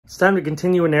It's time to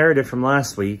continue a narrative from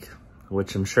last week,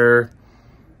 which I'm sure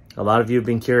a lot of you have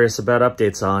been curious about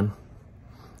updates on,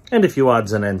 and a few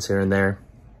odds and ends here and there.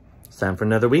 It's time for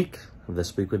another week of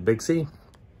This Week with Big C.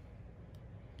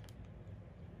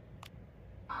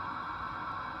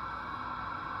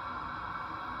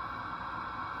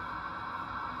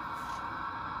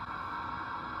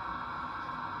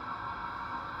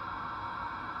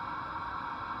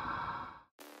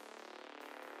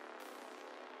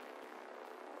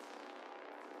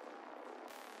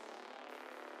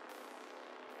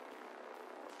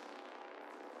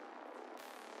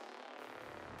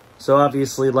 So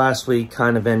obviously last week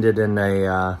kind of ended in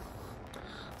a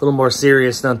little more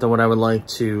serious note than what I would like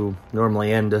to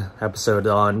normally end an episode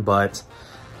on, but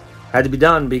had to be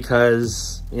done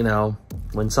because, you know,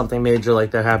 when something major like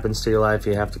that happens to your life,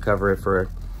 you have to cover it for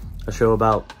a show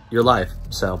about your life.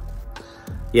 So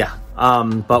yeah,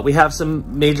 but we have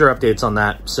some major updates on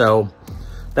that. So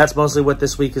that's mostly what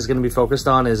this week is going to be focused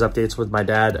on, is updates with my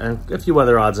dad and a few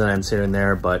other odds and ends here and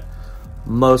there, but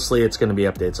mostly it's going to be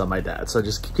updates on my dad. So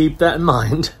just keep that in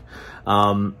mind.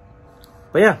 But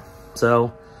yeah,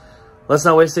 so let's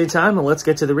not waste any time and let's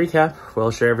get to the recap.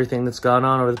 We'll share everything that's gone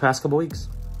on over the past couple weeks.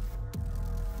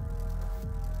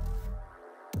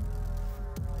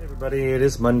 Hey everybody, it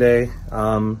is Monday.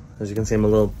 As you can see, I'm a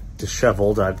little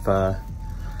disheveled. I've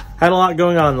had a lot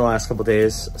going on in the last couple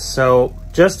days. So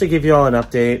just to give you all an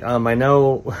update, I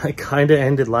know I kind of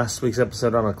ended last week's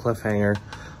episode on a cliffhanger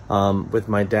with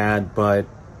my dad, but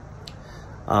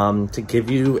to give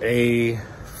you a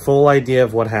full idea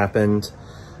of what happened,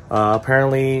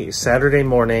 apparently Saturday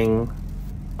morning,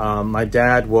 my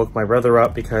dad woke my brother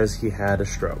up because he had a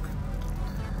stroke.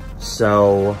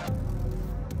 So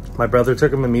my brother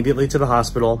took him immediately to the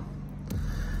hospital,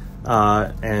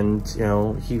 and you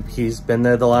know, he's been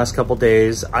there the last couple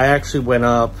days. I actually went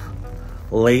up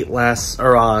late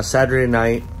Saturday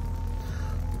night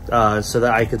so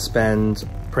that I could spend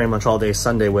pretty much all day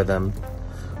Sunday with him.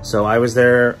 So I was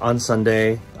there on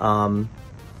Sunday, and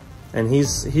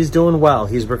he's doing well.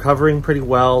 He's recovering pretty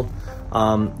well.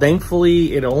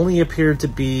 Thankfully, it only appeared to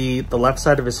be the left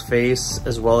side of his face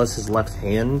as well as his left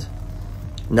hand.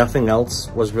 Nothing else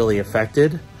was really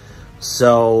affected.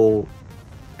 So,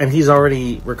 and he's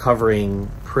already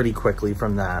recovering pretty quickly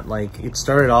from that. Like, it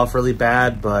started off really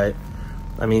bad, but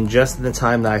I mean, just in the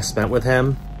time that I spent with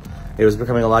him, it was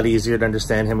becoming a lot easier to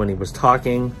understand him when he was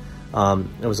talking.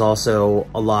 It was also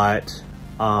a lot,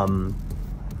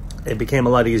 it became a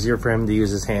lot easier for him to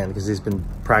use his hand because he's been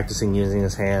practicing using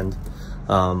his hand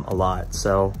a lot.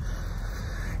 So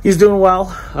he's doing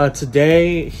well.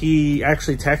 Today, he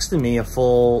actually texted me a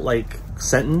full, like,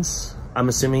 sentence. I'm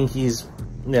assuming he's,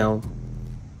 you know,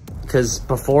 because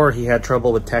before he had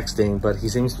trouble with texting, but he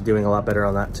seems to be doing a lot better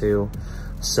on that too.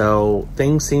 So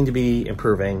things seem to be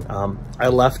improving. I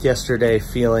left yesterday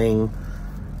feeling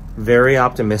very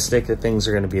optimistic that things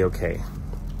are going to be okay.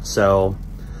 So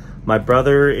my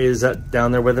brother is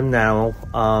down there with him now.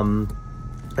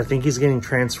 I think he's getting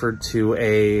transferred to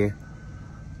a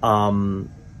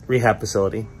rehab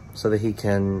facility so that he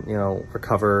can, you know,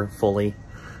 recover fully.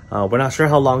 We're not sure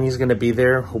how long he's going to be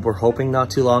there. We're hoping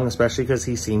not too long, especially because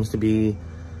he seems to be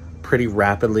pretty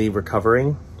rapidly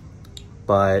recovering.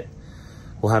 But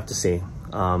we'll have to see.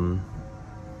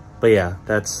 But yeah,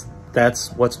 that's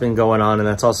what's been going on, and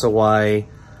that's also why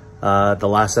the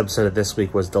last episode of this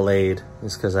week was delayed,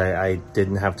 is because I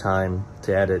didn't have time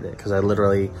to edit it, because I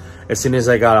literally, as soon as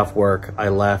I got off work, I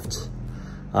left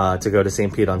to go to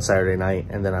St. Pete on Saturday night,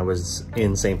 and then I was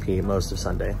in St. Pete most of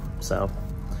Sunday. So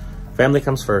family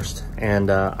comes first,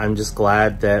 and I'm just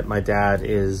glad that my dad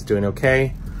is doing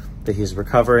okay, that he's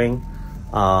recovering.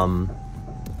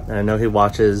 And I know he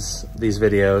watches these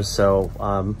videos, so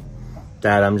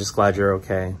Dad, I'm just glad you're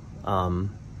okay.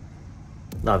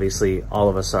 Obviously, all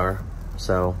of us are.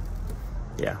 So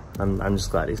yeah, I'm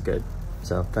just glad he's good.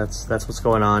 So that's what's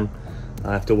going on.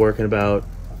 I have to work in about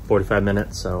 45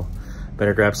 minutes, so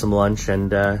better grab some lunch and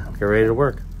get ready to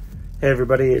work. Hey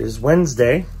everybody, it is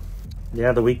Wednesday.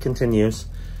 Yeah, the week continues.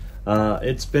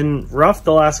 It's been rough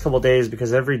the last couple days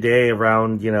because every day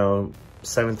around, you know,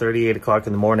 7:30, 8 o'clock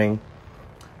in the morning,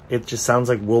 it just sounds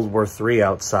like World War III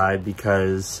outside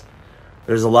because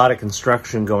there's a lot of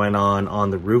construction going on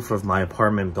the roof of my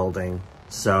apartment building.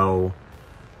 So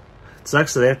it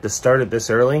sucks that they have to start it this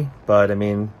early, but I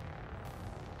mean,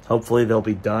 hopefully they'll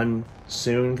be done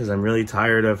soon because I'm really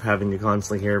tired of having to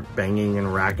constantly hear banging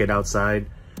and racket outside.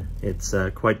 It's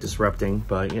quite disrupting,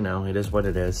 but you know, it is what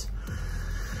it is.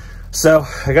 So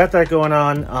I got that going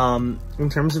on. In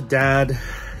terms of Dad,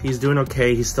 he's doing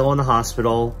okay. He's still in the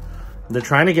hospital. They're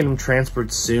trying to get him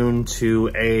transferred soon to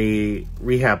a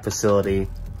rehab facility.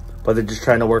 but they're just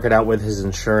trying to work it out with his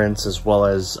insurance as well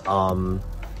as, you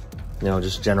know,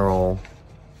 just general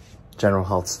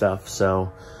health stuff.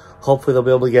 So hopefully they'll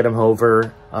be able to get him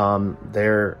over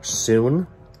there soon.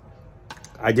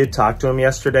 I did talk to him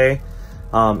yesterday.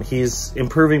 He's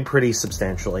improving pretty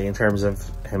substantially in terms of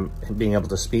him being able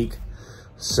to speak.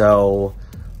 So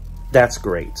that's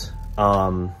great.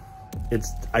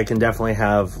 I can definitely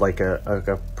have like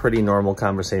a pretty normal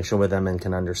conversation with him and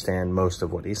can understand most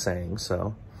of what he's saying.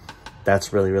 So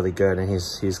that's really, really good. And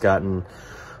he's gotten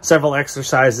several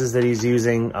exercises that he's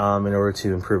using in order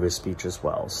to improve his speech as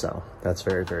well. So that's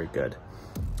very, very good.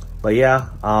 But yeah,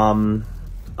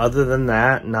 other than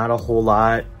that, not a whole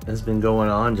lot has been going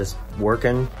on. Just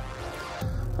working,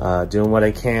 doing what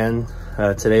I can.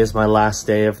 Today is my last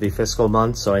day of the fiscal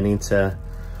month, so I need to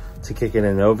kick it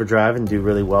in overdrive and do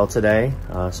really well today.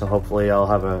 So hopefully I'll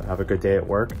have a good day at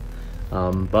work.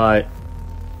 But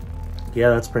yeah,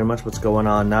 that's pretty much what's going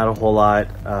on. Not a whole lot,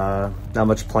 not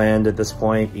much planned at this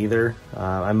point either.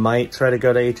 I might try to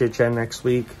go to HHN next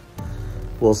week.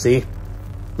 We'll see.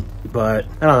 But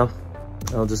I don't know.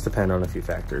 It'll just depend on a few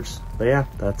factors. But yeah,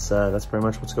 that's pretty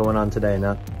much what's going on today.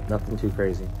 Nothing too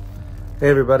crazy. Hey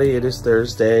everybody, it is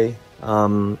Thursday.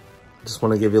 Just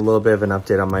want to give you a little bit of an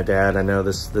update on my dad. I know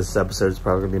this episode is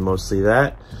probably gonna be mostly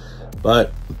that,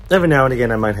 but every now and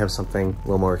again I might have something a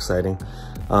little more exciting.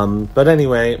 But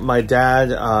anyway, my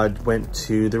dad went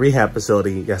to the rehab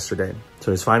facility yesterday.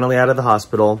 So he's finally out of the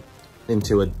hospital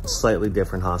into a slightly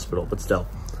different hospital, but still.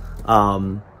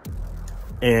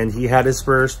 And he had his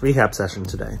first rehab session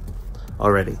today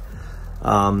already.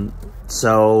 And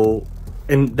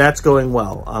that's going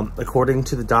well. According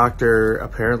to the doctor,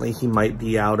 apparently he might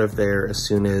be out of there as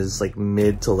soon as like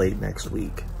mid to late next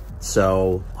week.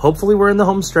 So hopefully we're in the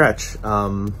home stretch.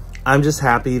 I'm just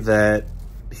happy that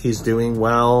he's doing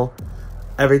well.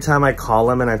 Every time I call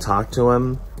him and I talk to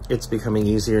him, it's becoming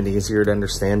easier and easier to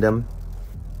understand him.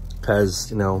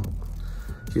 Because, you know,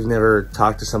 if you've never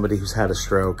talked to somebody who's had a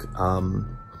stroke,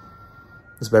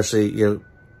 especially, you know,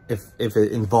 if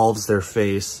it involves their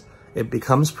face, it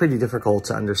becomes pretty difficult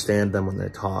to understand them when they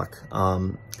talk.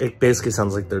 It basically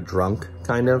sounds like they're drunk,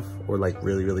 kind of, or like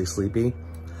really, really sleepy.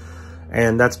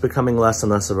 And that's becoming less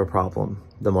and less of a problem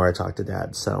the more I talk to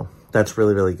Dad. So that's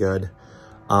really, really good.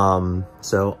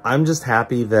 So I'm just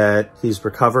happy that he's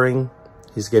recovering,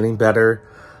 he's getting better,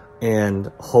 and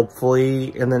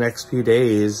hopefully in the next few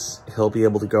days, he'll be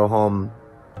able to go home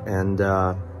and,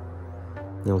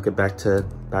 you know, get back to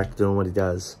doing what he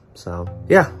does. So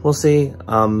yeah, we'll see.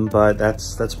 But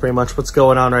that's pretty much what's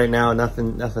going on right now.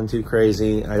 Nothing too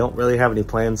crazy. I don't really have any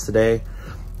plans today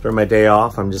for my day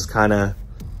off. I'm just kind of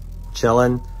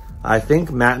chilling. I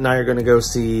think Matt and I are going to go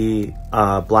see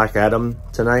Black Adam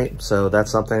tonight. So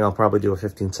that's something I'll probably do a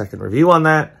 15-second review on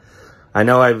that. I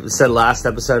know I said last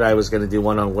episode I was going to do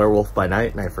one on Werewolf by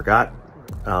Night and I forgot.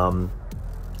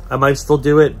 I might still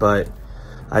do it, but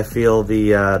I feel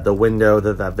the window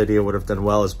that video would have done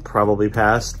well is probably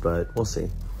past, but we'll see.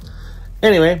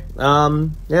 Anyway,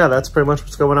 yeah, that's pretty much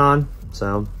what's going on.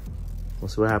 So we'll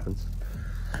see what happens.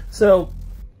 So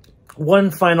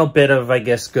one final bit of, I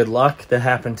guess, good luck that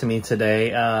happened to me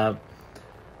today.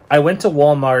 I went to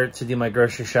Walmart to do my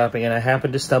grocery shopping, and I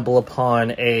happened to stumble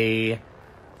upon a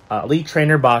Elite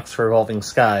Trainer box for Evolving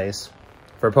Skies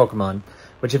for Pokemon.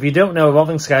 Which, if you don't know,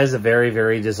 Evolving Skies is a very,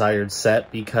 very desired set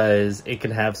because it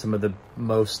can have some of the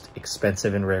most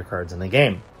expensive and rare cards in the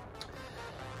game.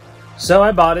 So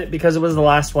I bought it because it was the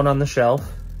last one on the shelf.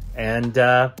 And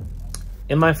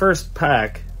in my first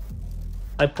pack,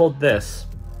 I pulled this.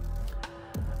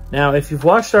 Now, if you've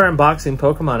watched our unboxing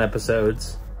Pokemon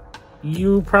episodes,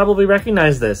 you probably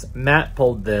recognize this. Matt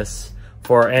pulled this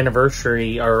for our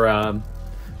anniversary, our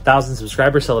 1,000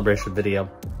 subscriber celebration video.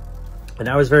 And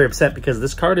I was very upset because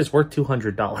this card is worth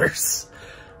 $200.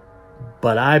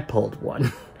 But I pulled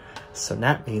one. So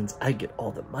that means I get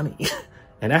all the money.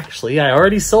 And actually, I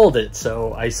already sold it.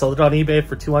 So I sold it on eBay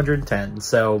for $210.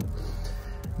 So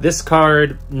this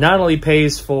card not only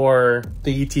pays for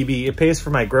the ETB, it pays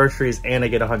for my groceries, and I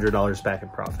get $100 back in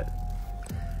profit.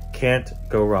 Can't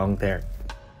go wrong there.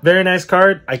 Very nice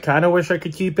card. I kind of wish I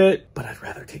could keep it, but I'd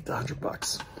rather take the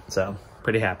 $100. So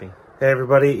pretty happy. Hey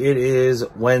everybody, it is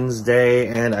Wednesday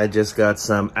and I just got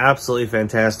some absolutely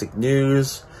fantastic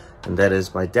news, and that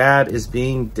is my dad is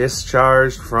being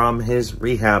discharged from his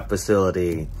rehab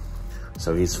facility.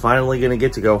 So he's finally gonna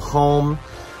get to go home.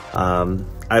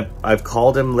 I've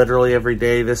called him literally every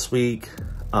day this week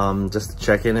just to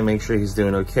check in and make sure he's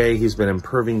doing okay. He's been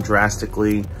improving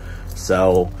drastically.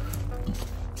 So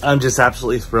I'm just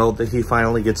absolutely thrilled that he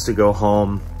finally gets to go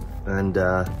home. And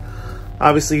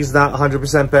obviously he's not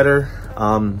 100% better.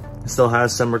 Still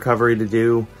has some recovery to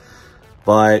do,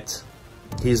 but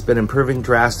he's been improving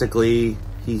drastically.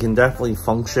 He can definitely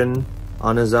function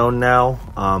on his own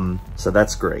now, so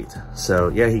that's great. So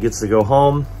yeah, he gets to go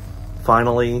home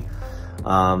finally.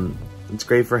 It's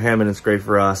great for him and it's great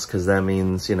for us, because that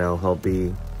means, you know, he'll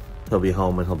be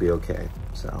home and he'll be okay.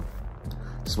 So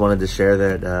just wanted to share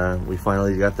that we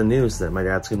finally got the news that my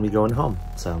dad's gonna be going home.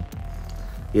 So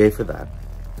yay for that.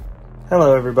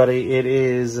 Hello everybody, it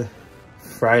is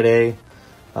Friday.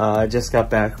 I just got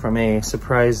back from a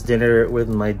surprise dinner with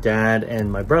my dad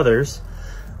and my brothers.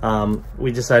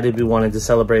 We decided we wanted to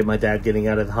celebrate my dad getting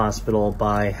out of the hospital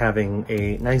by having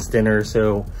a nice dinner.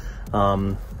 So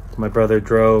my brother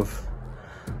drove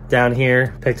down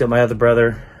here, picked up my other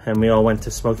brother, and we all went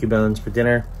to Smoky Bones for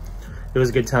dinner. It was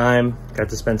a good time. Got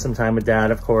to spend some time with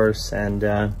Dad, of course, and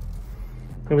it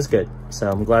was good. So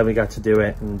I'm glad we got to do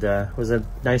it, and it was a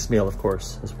nice meal, of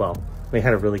course, as well. We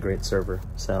had a really great server,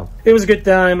 so it was a good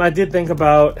time. I did think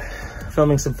about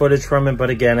filming some footage from it, but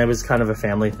again, it was kind of a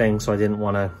family thing, so I didn't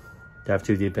want to dive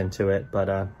too deep into it, but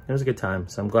it was a good time.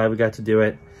 So I'm glad we got to do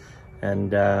it,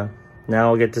 and now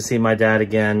I'll get to see my dad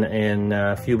again in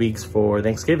a few weeks for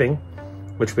Thanksgiving,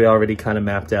 which we already kind of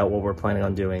mapped out what we're planning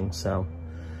on doing, so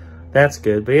that's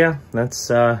good. But yeah, that's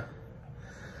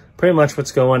pretty much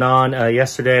what's going on.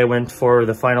 Yesterday I went for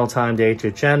the final time to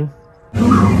HHN.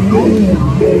 No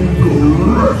longer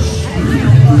rest in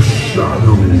the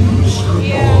shadows. I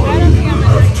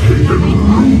have taken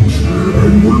root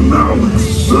and will now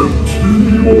accept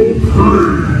your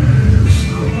praise.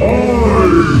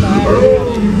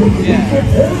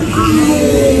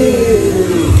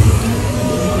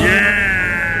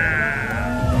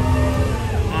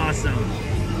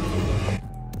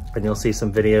 And you'll see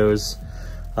some videos.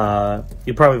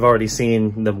 You probably have already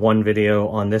seen the one video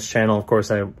on this channel. Of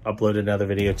course, I uploaded another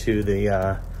video to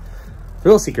the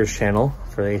Thrill Seekers channel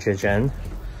for the HHN.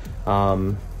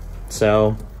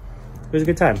 So it was a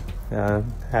good time.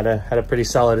 Had a pretty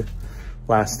solid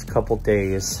last couple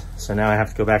days. So now I have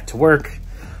to go back to work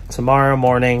tomorrow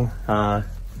morning.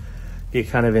 Get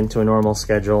kind of into a normal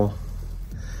schedule,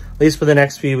 at least for the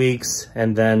next few weeks.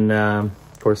 And then,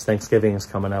 of course, Thanksgiving is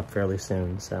coming up fairly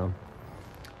soon. So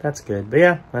that's good. But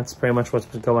yeah, that's pretty much what's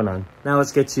been going on. Now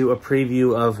let's get to a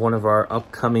preview of one of our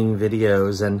upcoming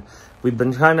videos. And we've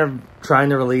been kind of trying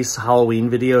to release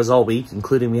Halloween videos all week,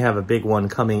 including we have a big one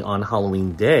coming on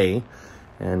Halloween Day.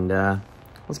 And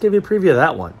let's give you a preview of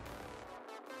that one.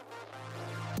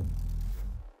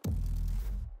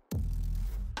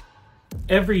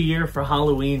 Every year for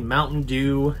Halloween, Mountain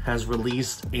Dew has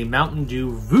released a Mountain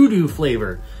Dew Voodoo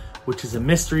flavor, which is a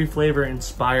mystery flavor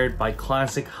inspired by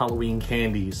classic Halloween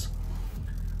candies.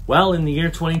 Well, in the year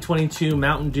 2022,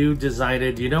 Mountain Dew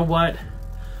decided, you know what?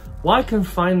 Why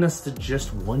confine this to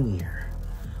just 1 year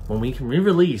when we can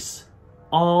re-release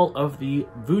all of the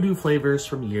Voodoo flavors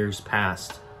from years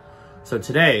past? So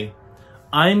today,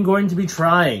 I'm going to be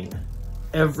trying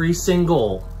every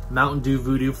single Mountain Dew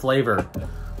Voodoo flavor,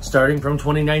 starting from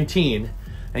 2019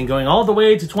 and going all the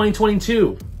way to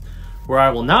 2022. Where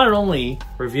I will not only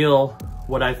reveal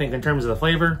what I think in terms of the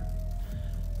flavor,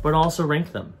 but also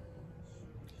rank them.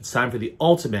 It's time for the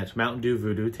ultimate Mountain Dew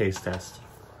Voodoo taste test.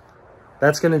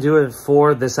 That's going to do it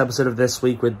for this episode of This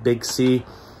Week with Big C.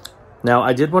 Now,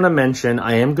 I did want to mention,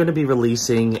 I am going to be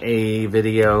releasing a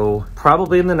video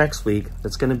probably in the next week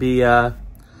that's going to be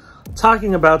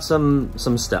talking about some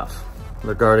stuff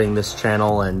regarding this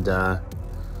channel and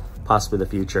possibly the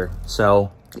future.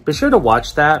 So be sure to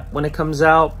watch that when it comes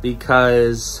out,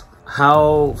 because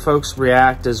how folks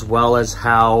react as well as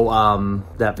how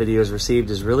that video is received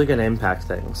is really going to impact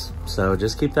things. So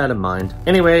just keep that in mind.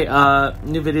 Anyway,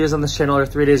 new videos on this channel are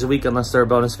 3 days a week unless there are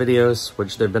bonus videos,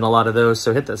 which there have been a lot of those.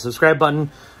 So hit that subscribe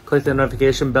button, click the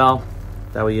notification bell.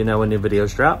 That way you know when new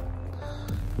videos drop.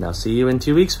 And I'll see you in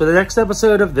 2 weeks for the next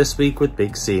episode of This Week with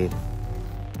Big C.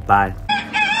 Bye.